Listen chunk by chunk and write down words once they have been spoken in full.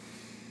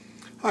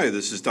Hi,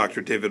 this is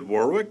Dr. David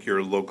Warwick,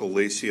 your local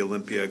Lacey,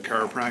 Olympia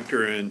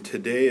chiropractor, and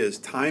today is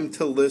time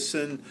to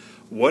listen.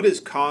 What is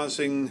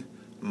causing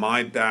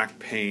my back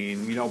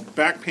pain? You know,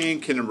 back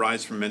pain can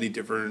arise from many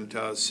different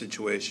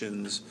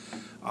situations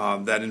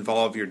that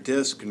involve your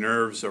disc,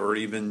 nerves, or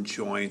even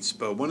joints.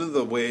 But one of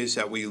the ways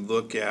that we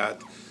look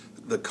at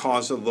the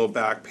cause of low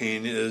back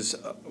pain is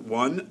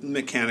one,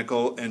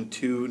 mechanical, and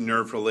two,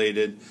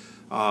 nerve-related,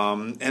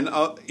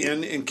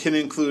 and can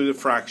include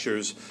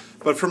fractures.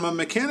 But from a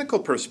mechanical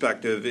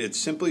perspective, it's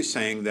simply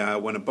saying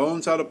that when a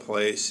bone's out of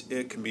place,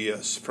 it can be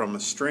from a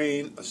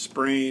strain, a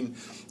sprain,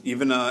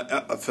 even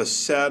a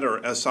facet or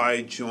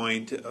SI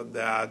joint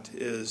that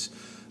is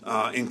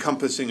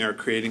encompassing or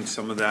creating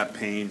some of that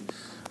pain.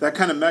 That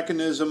kind of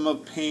mechanism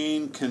of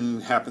pain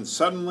can happen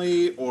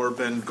suddenly or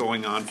been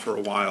going on for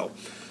a while.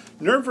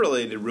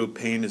 Nerve-related root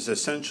pain is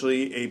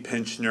essentially a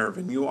pinched nerve,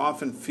 and you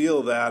often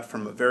feel that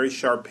from a very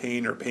sharp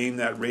pain or pain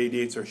that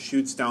radiates or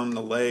shoots down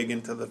the leg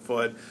into the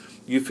foot.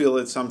 You feel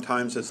it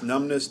sometimes as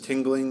numbness,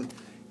 tingling,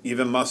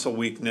 even muscle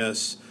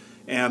weakness,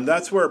 and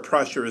that's where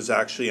pressure is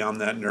actually on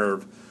that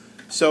nerve.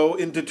 So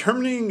in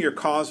determining your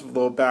cause of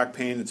low back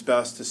pain, it's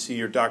best to see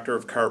your doctor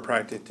of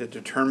chiropractic to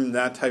determine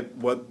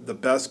what the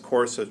best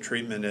course of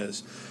treatment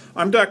is.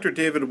 I'm Dr.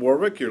 David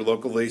Warwick, your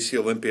local Lacey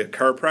Olympia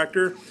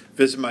chiropractor.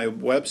 Visit my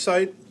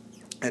website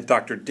at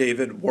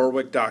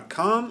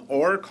drdavidwarwick.com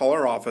or call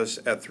our office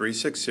at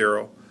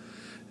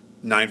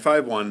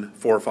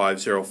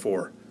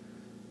 360-951-4504.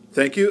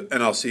 Thank you,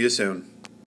 and I'll see you soon.